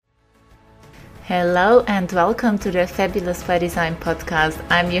Hello and welcome to the Fabulous by Design podcast.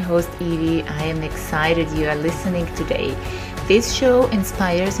 I'm your host Evie. I am excited you are listening today. This show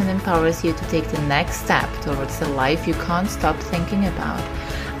inspires and empowers you to take the next step towards the life you can't stop thinking about.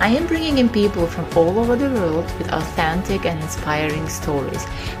 I am bringing in people from all over the world with authentic and inspiring stories.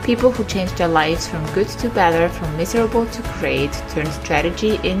 People who changed their lives from good to better, from miserable to great, turned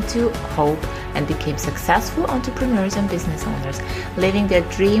strategy into hope, and became successful entrepreneurs and business owners, living their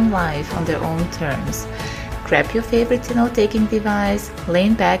dream life on their own terms. Grab your favorite note-taking device,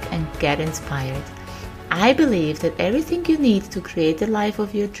 lean back, and get inspired. I believe that everything you need to create the life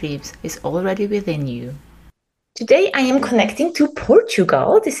of your dreams is already within you. Today I am connecting to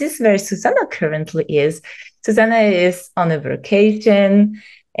Portugal. This is where Susanna currently is. Susanna is on a vacation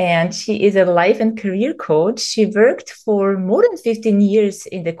and she is a life and career coach. She worked for more than 15 years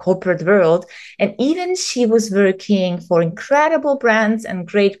in the corporate world, and even she was working for incredible brands and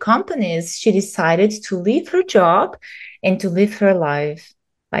great companies. She decided to leave her job and to live her life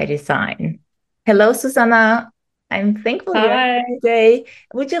by design. Hello, Susanna. I'm thankful you're here today.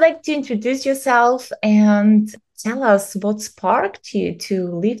 Would you like to introduce yourself and tell us what sparked you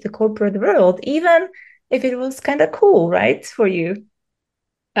to leave the corporate world, even if it was kind of cool, right, for you?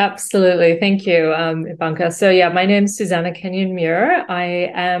 Absolutely. Thank you, Ivanka. So my name's Susanna Kenyon Muir. I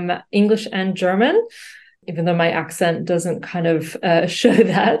am English and German, even though my accent doesn't kind of show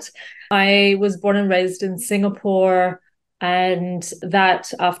that. I was born and raised in Singapore. And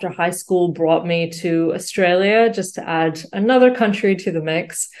that after high school brought me to Australia just to add another country to the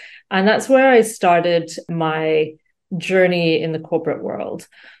mix. And that's where I started my journey in the corporate world.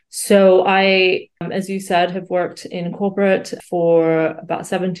 So I, as you said, have worked in corporate for about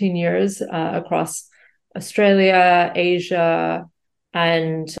 17 years across Australia, Asia,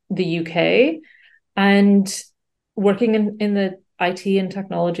 and the UK, and working in the IT and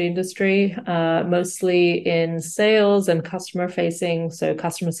technology industry, mostly in sales and customer facing, so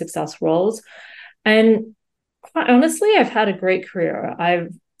customer success roles. And quite honestly, I've had a great career.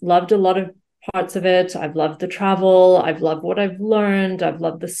 I've loved a lot of parts of it. I've loved the travel. I've loved what I've learned. I've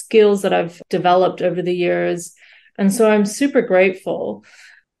loved the skills that I've developed over the years. And so I'm super grateful.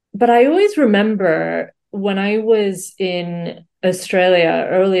 But I always remember when I was in Australia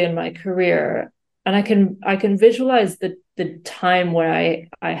early in my career, and I can visualize the time where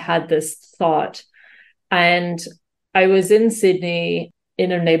I had this thought. And I was in Sydney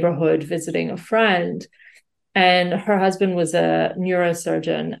in a neighborhood visiting a friend, and her husband was a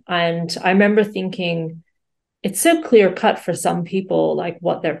neurosurgeon. And I remember thinking, it's so clear cut for some people, like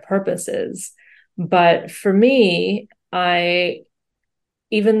what their purpose is. But for me, even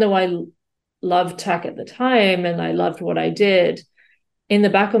though I loved tech at the time and I loved what I did, in the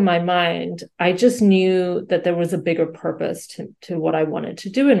back of my mind, I just knew that there was a bigger purpose to what I wanted to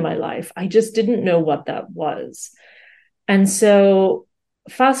do in my life. I just didn't know what that was. And so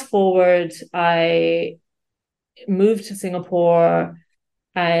fast forward, I moved to Singapore,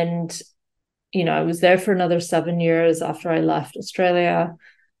 and I was there for another 7 years after I left Australia.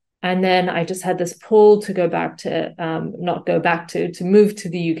 And then I just had this pull to go back to, not go back to move to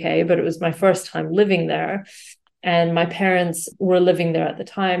the UK, but it was my first time living there. And my parents were living there at the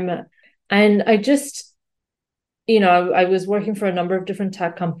time. And I just, I was working for a number of different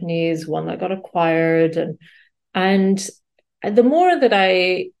tech companies, one that got acquired. And the more that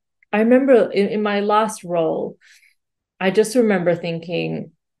I remember in my last role, I just remember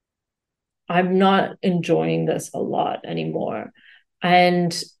thinking, I'm not enjoying this a lot anymore.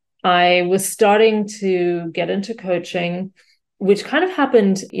 And I was starting to get into coaching, which kind of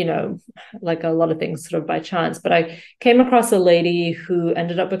happened, like a lot of things sort of by chance. But I came across a lady who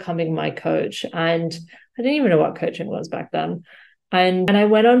ended up becoming my coach. And I didn't even know what coaching was back then. And I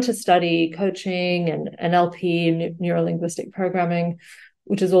went on to study coaching and NLP, neuro-linguistic programming,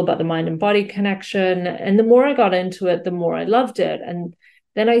 which is all about the mind and body connection. And the more I got into it, the more I loved it. And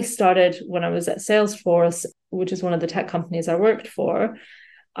then I started, when I was at Salesforce, which is one of the tech companies I worked for,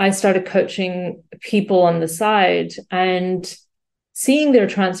 I started coaching people on the side, and seeing their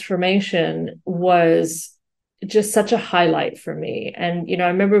transformation was just such a highlight for me. And, I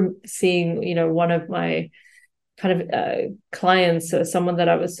remember seeing, one of my kind of clients, someone that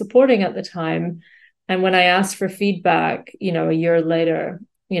I was supporting at the time. And when I asked for feedback, a year later,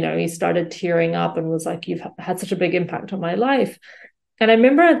 he started tearing up and was like, "You've had such a big impact on my life." And I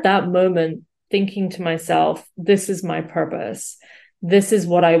remember at that moment thinking to myself, this is my purpose. This is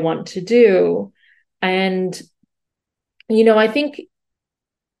what I want to do. And, I think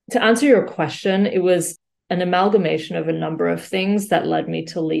to answer your question, it was an amalgamation of a number of things that led me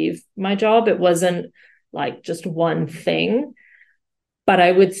to leave my job. It wasn't like just one thing. But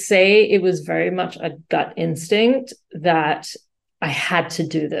I would say it was very much a gut instinct that I had to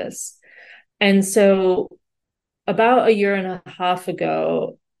do this. And so about a year and a half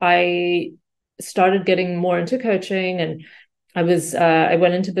ago, I started getting more into coaching, and I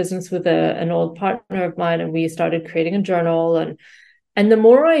went into business with an old partner of mine, and we started creating a journal. And the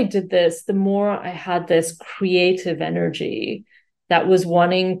more I did this, the more I had this creative energy that was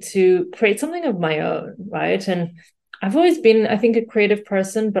wanting to create something of my own, right? And I've always been, I think, a creative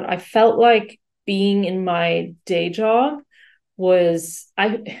person, but I felt like being in my day job was,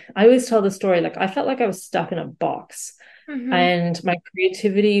 I always tell the story, like I felt like I was stuck in a box and my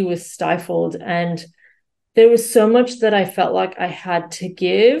creativity was stifled. And there was so much that I felt like I had to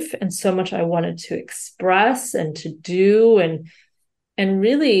give, and so much I wanted to express and to do, and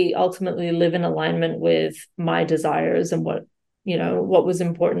really ultimately live in alignment with my desires and what was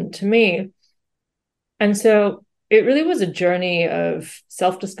important to me. And so it really was a journey of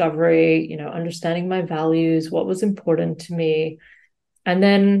self-discovery, understanding my values, what was important to me. And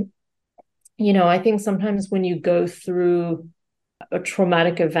then, I think sometimes when you go through a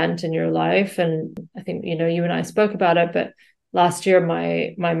traumatic event in your life, and I think, you and I spoke about it, but last year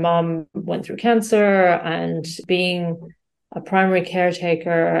my mom went through cancer, and being a primary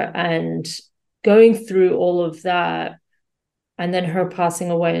caretaker and going through all of that, and then her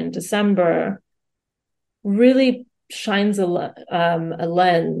passing away in December really shines a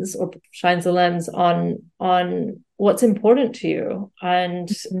lens on what's important to you, and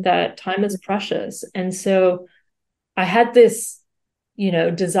that time is precious. And so I had this,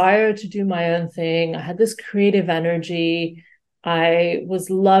 desire to do my own thing. I had this creative energy. I was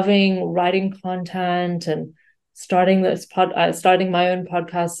loving writing content and starting my own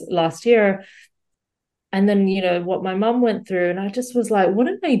podcast last year. And then, what my mom went through, and I just was like, what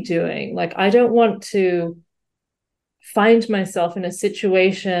am I doing? Like, I don't want to find myself in a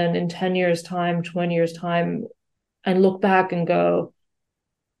situation in 10 years time, 20 years time, and look back and go,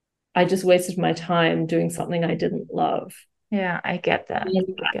 I just wasted my time doing something I didn't love. Yeah, I get that.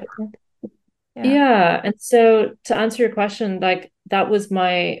 Yeah. And so to answer your question, like that was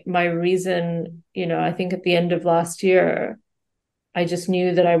my reason, I think at the end of last year, I just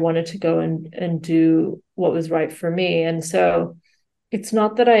knew that I wanted to go and do what was right for me. And so it's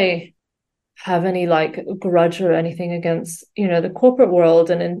not that I have any like grudge or anything against, the corporate world.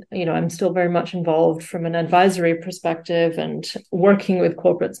 And, I'm still very much involved from an advisory perspective and working with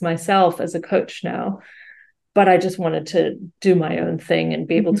corporates myself as a coach now. But I just wanted to do my own thing and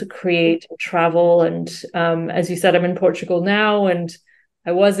be able to create and travel. And as you said, I'm in Portugal now, and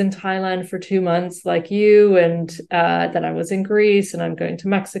I was in Thailand for 2 months like you, and then I was in Greece, and I'm going to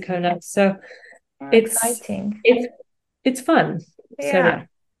Mexico next. So it's exciting. It's fun. Yeah. So yeah.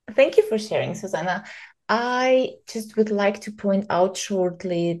 Thank you for sharing, Susanna. I just would like to point out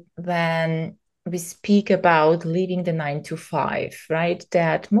shortly, when we speak about leaving the 9 to 5, right?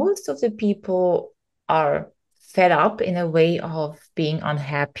 That most of the people are fed up in a way of being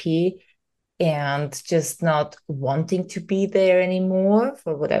unhappy and just not wanting to be there anymore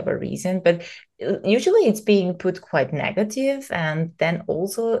for whatever reason. But usually it's being put quite negative. And then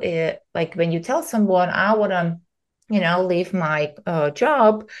also, like when you tell someone, I want to leave my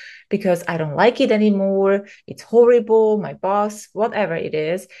job because I don't like it anymore. It's horrible, my boss, whatever it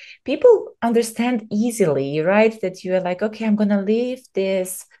is. People understand easily, right? That you are like, okay, I'm going to leave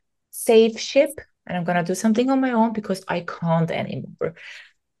this safe ship and I'm going to do something on my own because I can't anymore.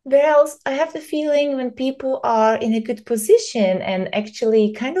 Whereas I have the feeling when people are in a good position and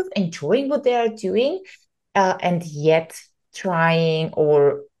actually kind of enjoying what they are doing, and yet trying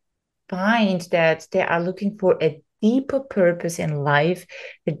or find that they are looking for a deeper purpose in life,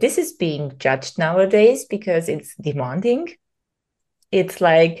 that this is being judged nowadays because it's demanding. It's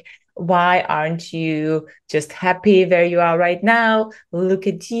like, why aren't you just happy where you are right now? Look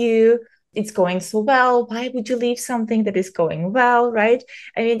at you. It's going so well. Why would you leave something that is going well, right?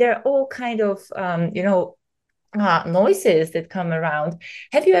 I mean, there are all kind of, noises that come around.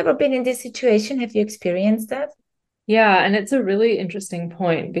 Have you ever been in this situation? Have you experienced that? Yeah, and it's a really interesting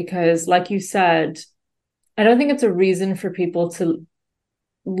point because, like you said, I don't think it's a reason for people to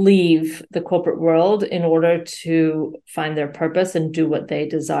leave the corporate world in order to find their purpose and do what they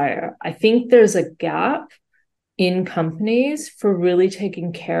desire. I think there's a gap in companies for really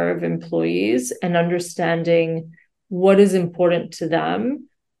taking care of employees and understanding what is important to them,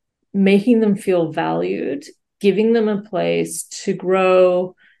 making them feel valued, giving them a place to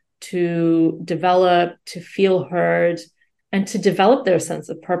grow, to develop, to feel heard, and to develop their sense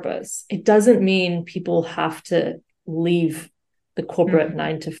of purpose. It doesn't mean people have to leave the corporate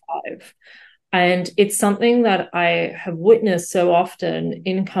 9 to 5. And it's something that I have witnessed so often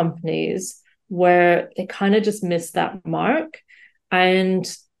in companies where they kind of just miss that mark. And,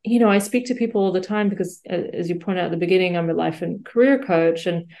 I speak to people all the time because, as you point out at the beginning, I'm a life and career coach.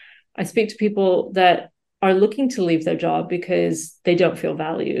 And I speak to people that are looking to leave their job because they don't feel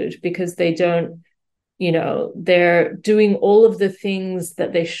valued, because they don't, they're doing all of the things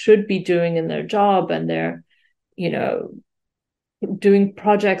that they should be doing in their job, and they're, you know, doing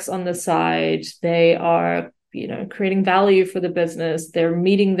projects on the side. They are, creating value for the business. They're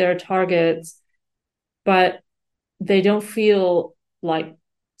meeting their targets, but they don't feel like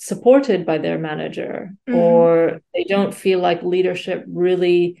supported by their manager, or they don't feel like leadership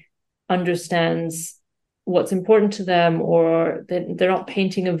really understands what's important to them, or they're not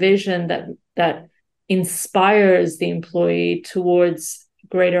painting a vision that inspires the employee towards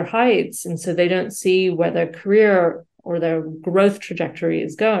greater heights. And so they don't see where their career or their growth trajectory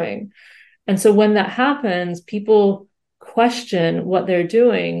is going. And so when that happens, people question what they're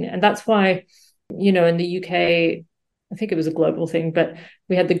doing. And that's why, in the UK, I think it was a global thing, but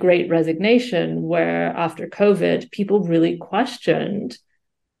we had the Great Resignation, where after COVID, people really questioned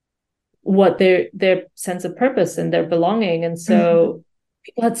what their sense of purpose and their belonging. And so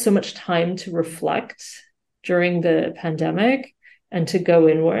people had so much time to reflect during the pandemic and to go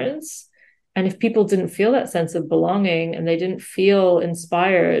inwards. And if people didn't feel that sense of belonging and they didn't feel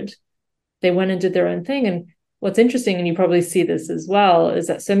inspired, they went and did their own thing. And what's interesting, and you probably see this as well, is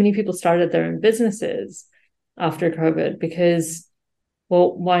that so many people started their own businesses after COVID because,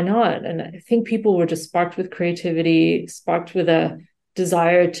 well, why not? And I think people were just sparked with creativity, sparked with a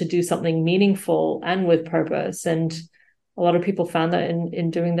desire to do something meaningful and with purpose. And a lot of people found that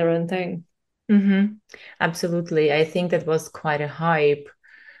in doing their own thing. Absolutely. I think that was quite a hype,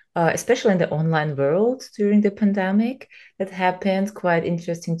 especially in the online world during the pandemic. That happened, quite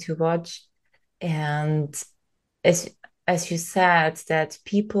interesting to watch. And as you said, that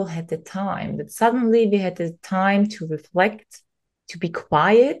people had the time, that suddenly we had the time to reflect, to be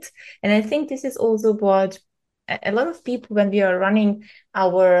quiet. And I think this is also what a lot of people, when we are running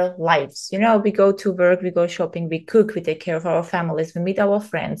our lives, we go to work, we go shopping, we cook, we take care of our families, we meet our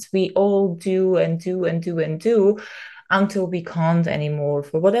friends, we all do and do and do and do until we can't anymore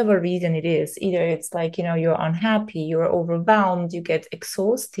for whatever reason it is. Either it's like, you're unhappy, you're overwhelmed, you get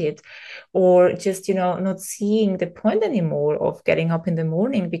exhausted, or just, not seeing the point anymore of getting up in the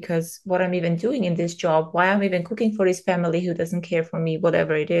morning because what I'm even doing in this job, why I'm even cooking for this family who doesn't care for me,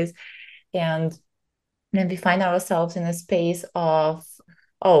 whatever it is. And then we find ourselves in a space of,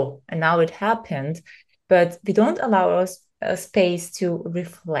 oh, and now it happened, but we don't allow us a space to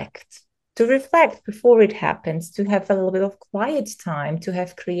reflect before it happens, to have a little bit of quiet time, to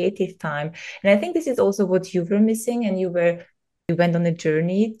have creative time. And I think this is also what you were missing, and you went on a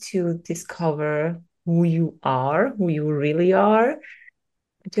journey to discover who you are, who you really are.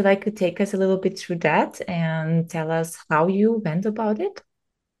 Would you like to take us a little bit through that and tell us how you went about it?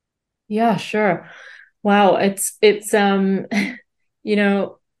 Yeah, sure. Wow, it's who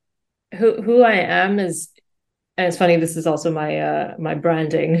I am is, and it's funny, this is also my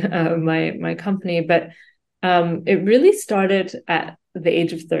branding, my company, but it really started at the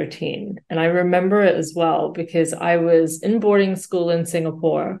age of 13. And I remember it as well because I was in boarding school in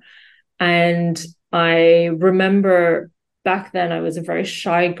Singapore. And I remember back then I was a very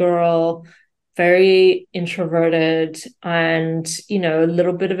shy girl, very introverted, and, a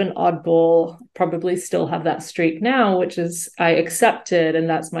little bit of an oddball. Probably still have that streak now, which is I accepted, and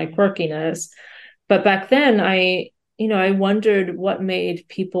that's my quirkiness. But back then I wondered what made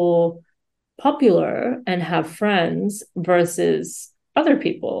people popular and have friends versus other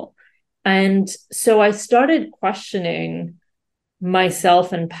people. And so I started questioning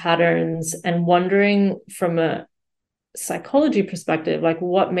myself and patterns and wondering from a psychology perspective, like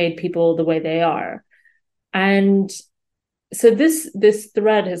what made people the way they are. And so this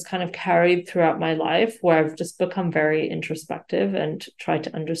thread has kind of carried throughout my life, where I've just become very introspective and tried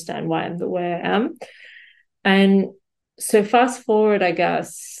to understand why I'm the way I am. And so fast forward, I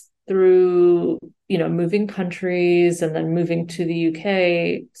guess, through, moving countries and then moving to the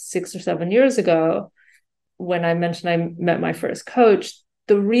UK 6 or 7 years ago, when I mentioned I met my first coach,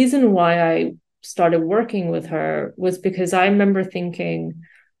 the reason why I started working with her was because I remember thinking,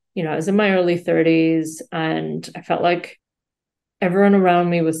 I was in my early 30s and I felt like everyone around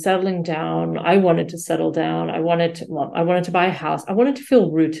me was settling down. I wanted to settle down. I wanted to buy a house. I wanted to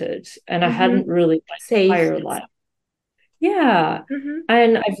feel rooted. And I hadn't really my entire life. Yeah.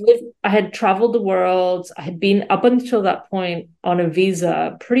 And I had traveled the world. I had been up until that point on a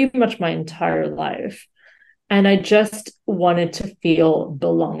visa pretty much my entire life. And I just wanted to feel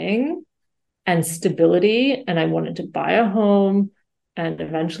belonging. and stability. And I wanted to buy a home and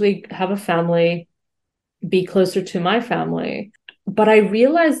eventually have a family, be closer to my family. But I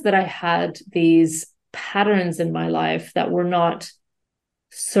realized that I had these patterns in my life that were not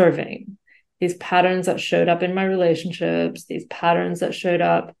serving, these patterns that showed up in my relationships, these patterns that showed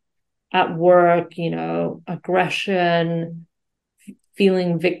up at work, aggression,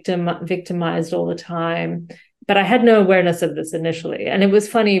 feeling victimized all the time. But I had no awareness of this initially. And it was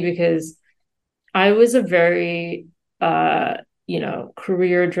funny because I was a very,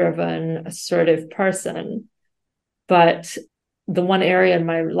 career driven, assertive person. But the one area in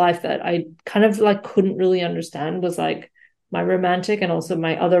my life that I kind of like couldn't really understand was like my romantic and also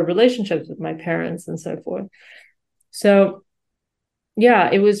my other relationships with my parents and so forth. So yeah,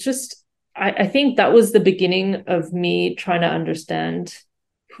 it was just, I think that was the beginning of me trying to understand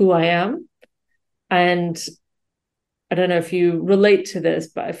who I am. And I don't know if you relate to this,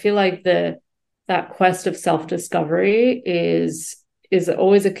 but I feel like that quest of self-discovery is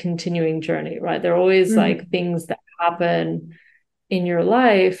always a continuing journey, right? There are always like things that happen in your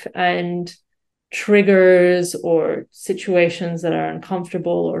life and triggers or situations that are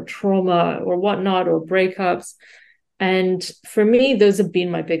uncomfortable or trauma or whatnot or breakups. And for me, those have been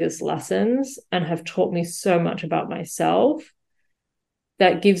my biggest lessons and have taught me so much about myself.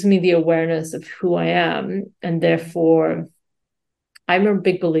 That gives me the awareness of who I am. And therefore, I'm a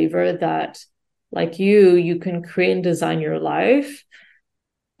big believer that, like you can create and design your life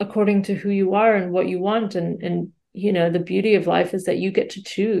according to who you are and what you want. And the beauty of life is that you get to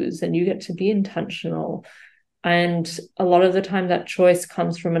choose and you get to be intentional. And a lot of the time that choice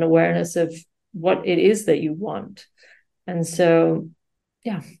comes from an awareness of what it is that you want. And so,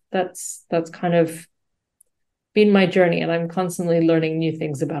 yeah, that's kind of been my journey, and I'm constantly learning new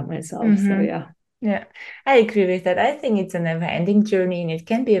things about myself. So yeah. Yeah, I agree with that. I think it's a never-ending journey, and it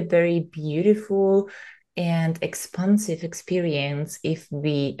can be a very beautiful and expansive experience if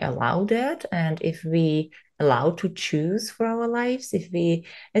we allow that, and if we allow to choose for our lives, if we,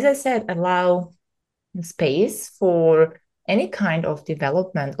 as I said, allow space for any kind of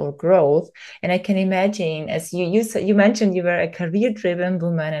development or growth. And I can imagine, as you mentioned, you were a career-driven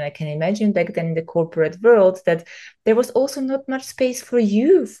woman, and I can imagine back then in the corporate world that there was also not much space for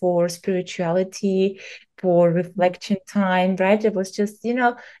you for spirituality, for reflection time, right? It was just,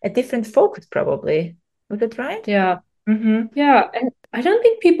 a different focus probably. Was that right? Yeah. Yeah. And I don't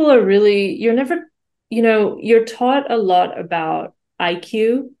think people are really, you're taught a lot about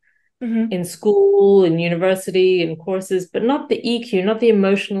IQ in school, in university, in courses, but not the EQ, not the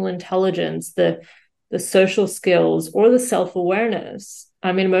emotional intelligence, the social skills, or the self-awareness.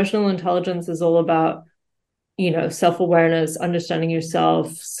 I mean, emotional intelligence is all about, self-awareness, understanding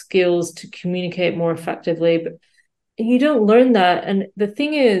yourself, skills to communicate more effectively. But you don't learn that. And the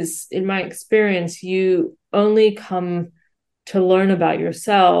thing is, in my experience, you only come to learn about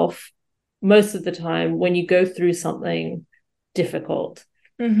yourself most of the time when you go through something difficult.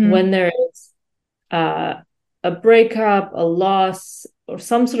 When there is a breakup, a loss, or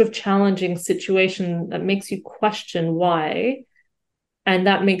some sort of challenging situation that makes you question why, and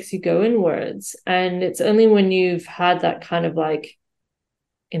that makes you go inwards. And it's only when you've had that kind of like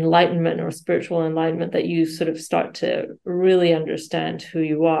enlightenment or spiritual enlightenment that you sort of start to really understand who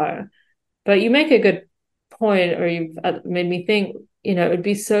you are. But you make a good point, or you've made me think, it'd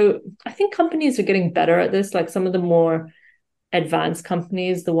be so, I think companies are getting better at this, like some of the more advanced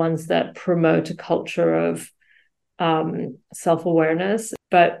companies, the ones that promote a culture of self-awareness.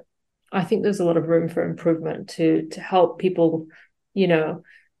 But I think there's a lot of room for improvement to help people,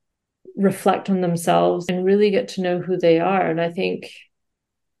 reflect on themselves and really get to know who they are. And I think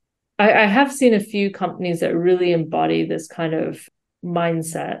I have seen a few companies that really embody this kind of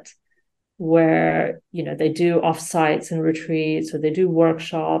mindset where, they do offsites and retreats, or they do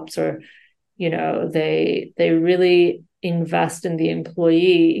workshops, or, they really invest in the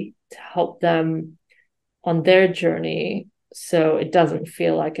employee to help them on their journey, so it doesn't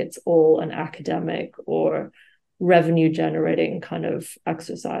feel like it's all an academic or revenue generating kind of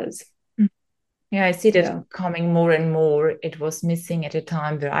exercise. Yeah, I see that coming more and more. It was missing at a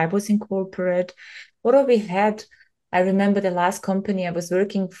time where I was in corporate. What we had, I remember the last company I was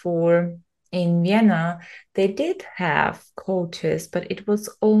working for in Vienna, they did have coaches, but it was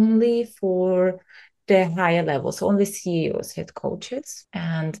only for the higher levels. Only CEOs had coaches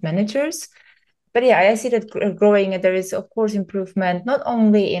and managers. But yeah, I see that growing, and there is, of course, improvement, not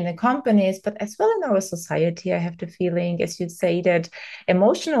only in the companies, but as well in our society. I have the feeling, as you say, that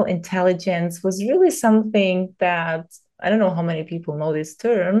emotional intelligence was really something that I don't know how many people know this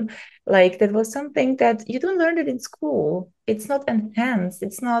term, like that was something that you don't learn it in school. It's not enhanced,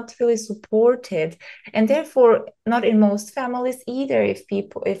 it's not really supported, and therefore not in most families either.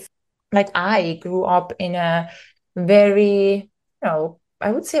 If like I grew up in a very,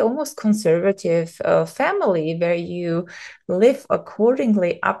 I would say almost conservative family where you live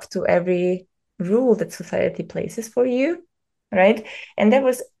accordingly up to every rule that society places for you, right? And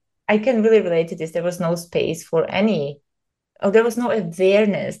I can really relate to this. There was no space for there was no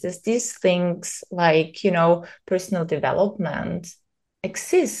awareness. There's these things like, personal development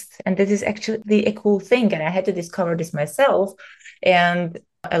exist. And this is actually a cool thing. And I had to discover this myself. And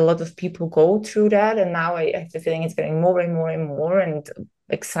a lot of people go through that. And now I have the feeling it's getting more and more and more and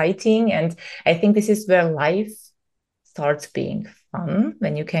exciting. And I think this is where life starts being fun,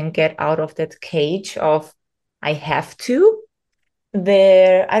 when you can get out of that cage of, I have to.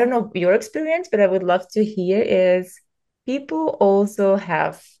 I don't know your experience, but I would love to hear is people also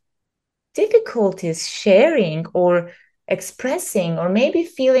have difficulties sharing or expressing or maybe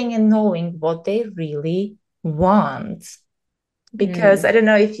feeling and knowing what they really want. Because I don't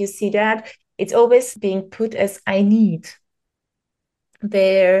know if you see that, it's always being put as I need.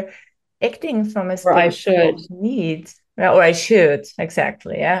 They're acting from a Or I space should. of need. Or I should,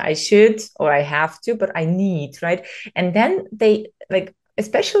 exactly. Yeah, I should, or I have to, but I need, right? And then they like,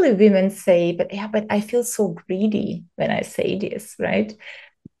 especially women say, but yeah, but I feel so greedy when I say this, right?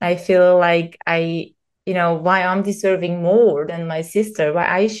 I feel like why I'm deserving more than my sister, why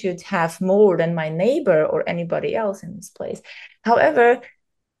I should have more than my neighbor or anybody else in this place. However,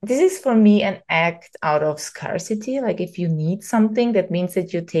 this is for me an act out of scarcity. Like if you need something, that means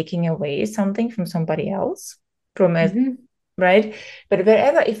that you're taking away something from somebody else, from it, right? But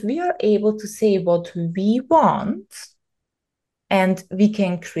if we are able to say what we want and we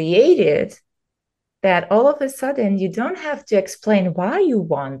can create it, that all of a sudden you don't have to explain why you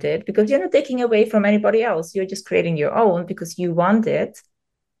want it, because you're not taking away from anybody else. You're just creating your own because you want it.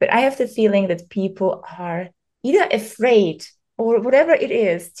 But I have the feeling that people are either afraid or whatever it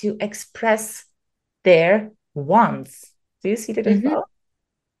is to express their wants. Do you see that as well?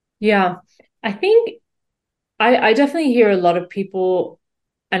 Yeah. I think I definitely hear a lot of people,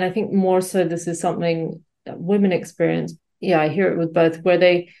 and I think more so this is something that women experience. Yeah, I hear it with both, where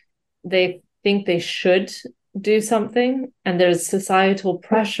they think they should do something, and there's societal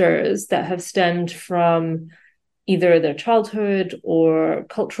pressures that have stemmed from either their childhood or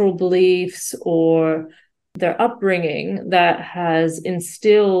cultural beliefs or their upbringing that has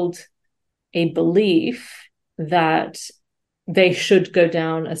instilled a belief that they should go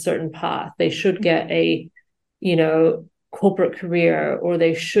down a certain path. They should get a, corporate career, or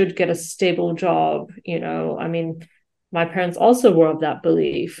they should get a stable job. I mean, my parents also were of that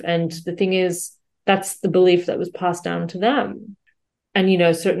belief. And the thing is, that's the belief that was passed down to them. And,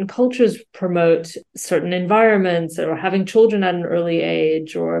 certain cultures promote certain environments, or having children at an early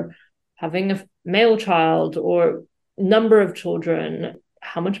age, or having a male child, or number of children,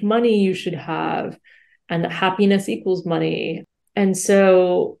 how much money you should have, and that happiness equals money. And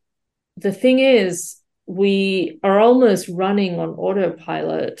so the thing is, we are almost running on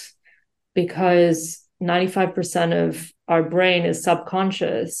autopilot because 95% of our brain is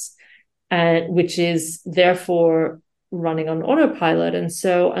subconscious, and which is therefore running on autopilot. And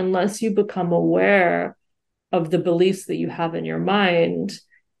so unless you become aware of the beliefs that you have in your mind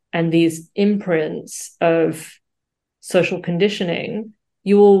and these imprints of social conditioning,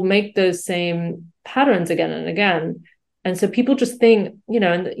 you will make those same patterns again and again. And so people just think,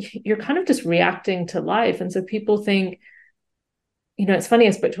 and you're kind of just reacting to life. And so people think, it's funny, I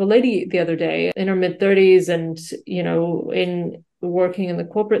spoke to a lady the other day in her mid-30s and, in working in the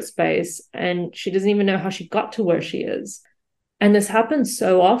corporate space, and she doesn't even know how she got to where she is. And this happens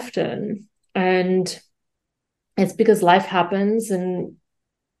so often. And it's because life happens, and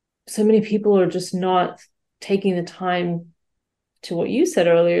so many people are just not taking the time, to what you said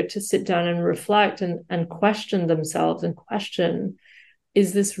earlier, to sit down and reflect and question themselves and question,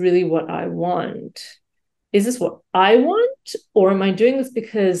 is this really what I want? Is this what I want? Or am I doing this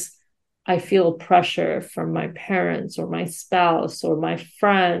because I feel pressure from my parents or my spouse or my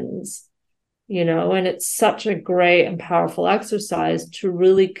friends? And it's such a great and powerful exercise to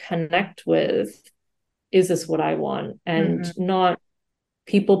really connect with, is this what I want? And not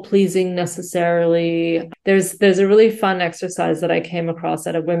people pleasing necessarily. There's a really fun exercise that I came across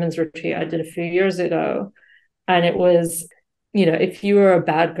at a women's retreat I did a few years ago. And it was, if you were a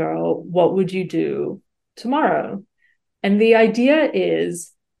bad girl, what would you do tomorrow? And the idea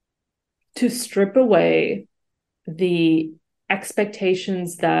is to strip away the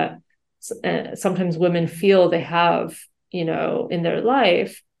expectations that sometimes women feel they have in their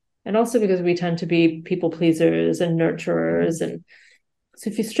life. And also because we tend to be people pleasers and nurturers. And so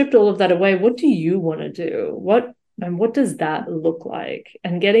if you stripped all of that away, what do you want to do? What does that look like?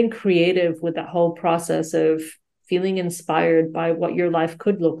 And getting creative with that whole process of feeling inspired by what your life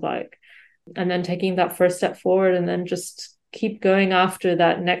could look like. And then taking that first step forward and then just keep going after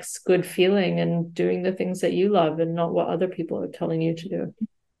that next good feeling and doing the things that you love and not what other people are telling you to do.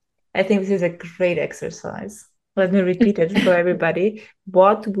 I think this is a great exercise. Let me repeat it for everybody.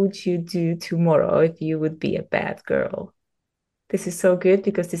 What would you do tomorrow if you would be a bad girl? This is so good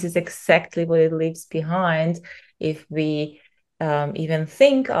because this is exactly what it leaves behind if we even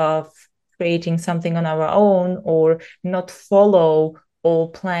think of creating something on our own or not follow all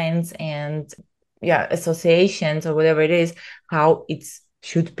plans and associations or whatever it is, how it's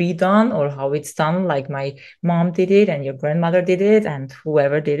should be done or how it's done, like my mom did it and your grandmother did it and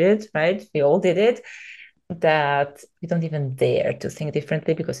whoever did it, right? We all did it. That we don't even dare to think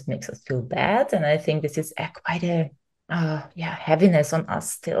differently because it makes us feel bad. And I think this is quite a heaviness on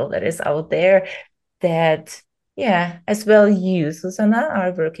us still that is out there that, as well you, Susanna,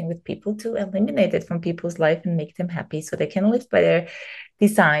 are working with people to eliminate it from people's life and make them happy so they can live by their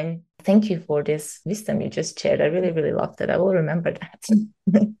design. Thank you for this wisdom you just shared. I really, really loved it. I will remember that.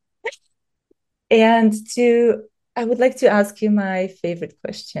 And I would like to ask you my favorite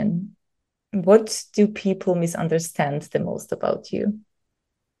question. What do people misunderstand the most about you?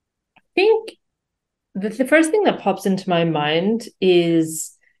 I think the first thing that pops into my mind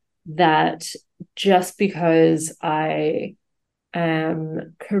is that just because I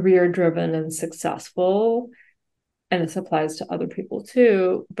am career driven and successful, and this applies to other people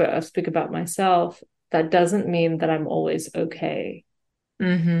too, but I'll speak about myself, that doesn't mean that I'm always okay.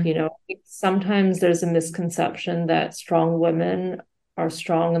 Mm-hmm. Sometimes there's a misconception that strong women are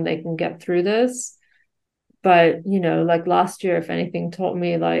strong and they can get through this. But, like last year, if anything taught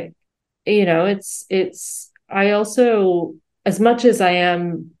me, like, I also, as much as I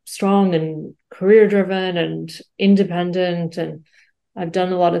am strong and career driven and independent, and I've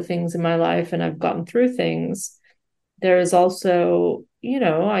done a lot of things in my life and I've gotten through things, there is also,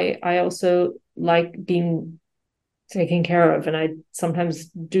 I also like being taken care of, and I sometimes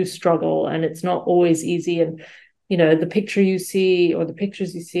do struggle, and it's not always easy. And, the picture you see or the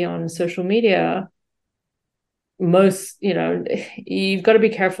pictures you see on social media, you've got to be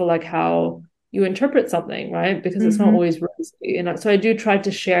careful like how you interpret something, right? Because it's not always rosy. And so I do try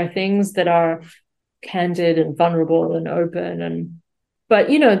to share things that are candid and vulnerable and open. But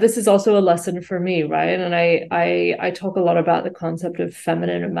this is also a lesson for me, right? And I talk a lot about the concept of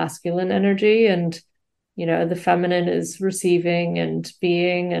feminine and masculine energy. And the feminine is receiving and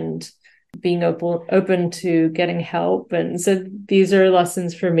being open to getting help. And so these are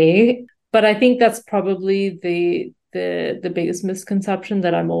lessons for me. But I think that's probably the biggest misconception,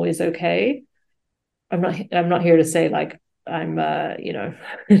 that I'm always okay. I'm not here to say like I'm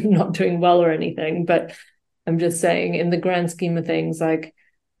not doing well or anything, but I'm just saying in the grand scheme of things, like,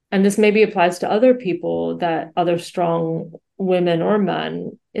 and this maybe applies to other people, that other strong women or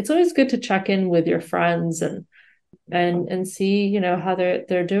men, it's always good to check in with your friends and see, how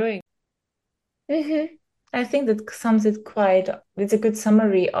they're doing. Mm-hmm. I think that sums it it's a good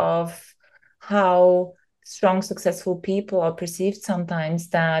summary of how strong, successful people are perceived sometimes,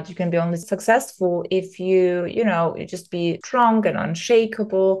 that you can be only successful if you just be strong and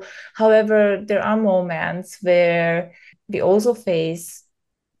unshakable. However, there are moments where we also face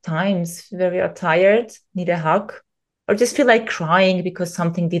times where we are tired, need a hug, or just feel like crying because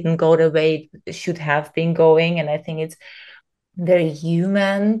something didn't go the way it should have been going. And I think it's very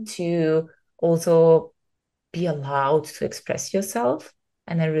human to also be allowed to express yourself.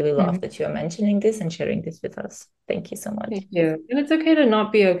 And I really love that you are mentioning this and sharing this with us. Thank you so much. Thank you. And it's okay to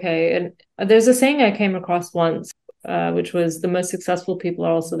not be okay. And there's a saying I came across once, which was, the most successful people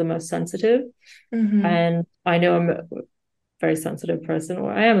are also the most sensitive. And I know I'm a very sensitive person,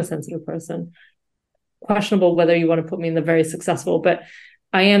 or I am a sensitive person. Questionable whether you want to put me in the very successful, but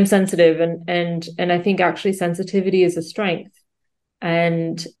I am sensitive, and I think actually sensitivity is a strength.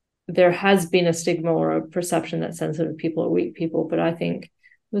 And there has been a stigma or a perception that sensitive people are weak people, but I think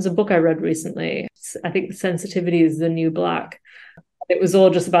there was a book I read recently. I think sensitivity is the new black. It was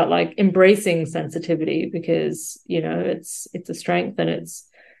all just about like embracing sensitivity, because it's a strength, and it's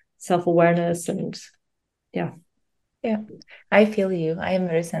self-awareness, and yeah. Yeah, I feel you. I am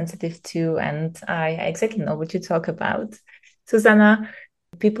very sensitive too, and I exactly know what you talk about. Susanna,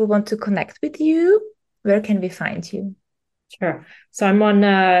 people want to connect with you. Where can we find you? Sure. So I'm on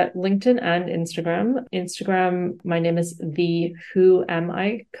LinkedIn and Instagram. Instagram, my name is the Who Am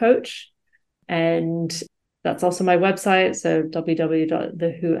I Coach. And That's also my website, so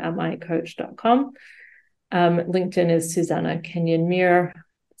www.thewhoamicoach.com. LinkedIn is Susanna Kenyon Muir.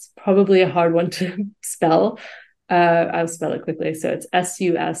 It's probably a hard one to spell. I'll spell it quickly. So it's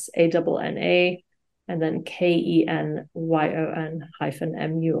SUSANNA and then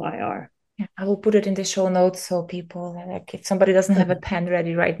KENYON-MUIR. Yeah, I will put it in the show notes so people, like, if somebody doesn't have a pen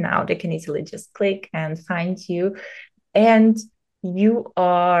ready right now, they can easily just click and find you. And you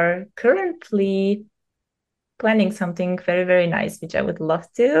are currently planning something very, very nice, which I would love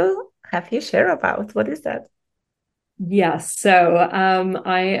to have you share about. What is that? Yes. So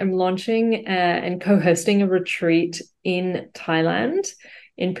I am launching and co-hosting a retreat in Thailand,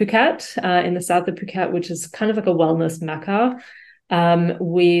 in Phuket, in the south of Phuket, which is kind of like a wellness mecca,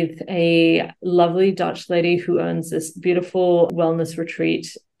 with a lovely Dutch lady who owns this beautiful wellness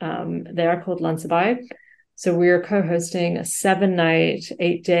retreat there called Lansabai. So we're co-hosting a 7-night,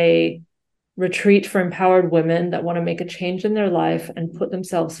 8-day retreat for empowered women that want to make a change in their life and put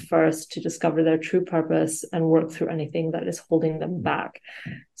themselves first to discover their true purpose and work through anything that is holding them back.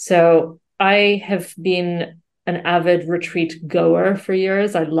 So I have been an avid retreat goer for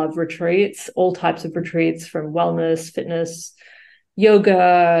years. I love retreats, all types of retreats, from wellness, fitness,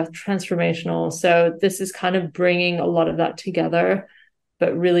 yoga, transformational. So this is kind of bringing a lot of that together,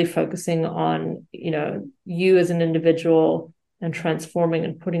 but really focusing on, you as an individual and transforming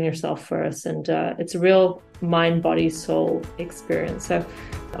and putting yourself first. And it's a real mind, body, soul experience. So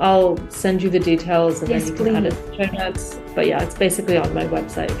I'll send you the details and then you can add it to the show notes. But yeah, it's basically on my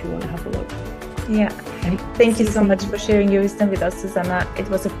website if you want to have a look. Yeah. Thank you so much for sharing your wisdom with us, Susanna. It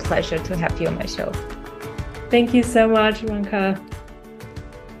was a pleasure to have you on my show. Thank you so much, Ivanka.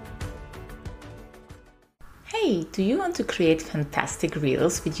 Hey, do you want to create fantastic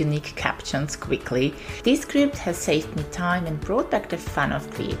reels with unique captions quickly? This script has saved me time and brought back the fun of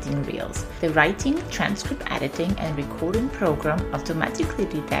creating reels. The writing, transcript editing and recording program automatically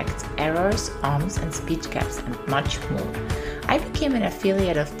detects errors, ums and speech gaps and much more. I became an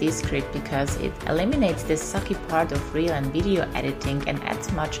affiliate of this script because it eliminates the sucky part of reel and video editing and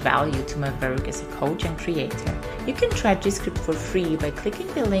adds much value to my work as a coach and creator. You can try this script for free by clicking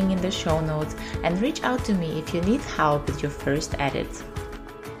the link in the show notes and reach out to me if you need help with your first edits.